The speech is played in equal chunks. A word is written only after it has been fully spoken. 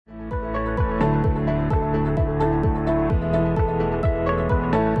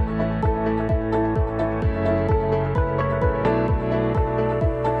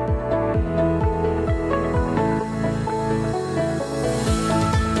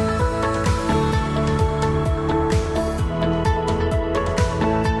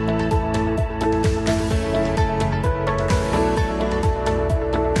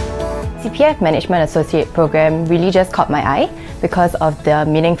CPF Management Associate Programme really just caught my eye because of the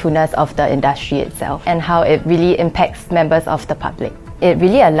meaningfulness of the industry itself and how it really impacts members of the public. It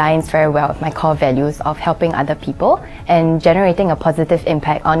really aligns very well with my core values of helping other people and generating a positive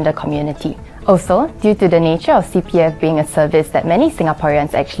impact on the community. Also, due to the nature of CPF being a service that many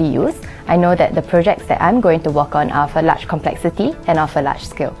Singaporeans actually use, I know that the projects that I'm going to work on are of a large complexity and of a large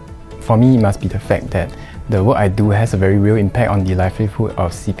scale. For me, it must be the fact that the work I do has a very real impact on the livelihood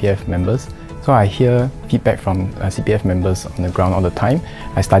of CPF members. So I hear feedback from CPF members on the ground all the time.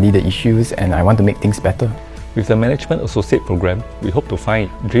 I study the issues and I want to make things better. With the Management Associate Programme, we hope to find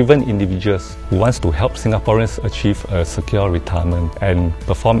driven individuals who want to help Singaporeans achieve a secure retirement and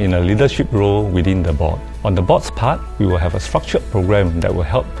perform in a leadership role within the board. On the board's part, we will have a structured program that will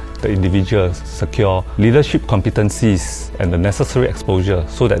help the individuals secure leadership competencies and the necessary exposure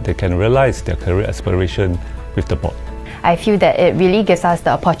so that they can realize their career aspiration with the board. I feel that it really gives us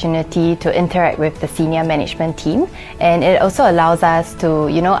the opportunity to interact with the senior management team, and it also allows us to,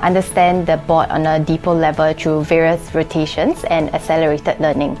 understand the board on a deeper level through various rotations and accelerated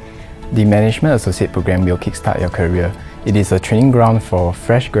learning. The Management Associate Programme will kickstart your career. It is a training ground for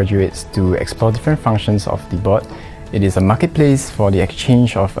fresh graduates to explore different functions of the board. It is a marketplace for the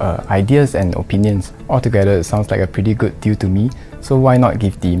exchange of ideas and opinions. Altogether, it sounds like a pretty good deal to me, so why not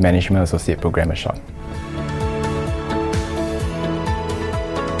give the Management Associate Programme a shot?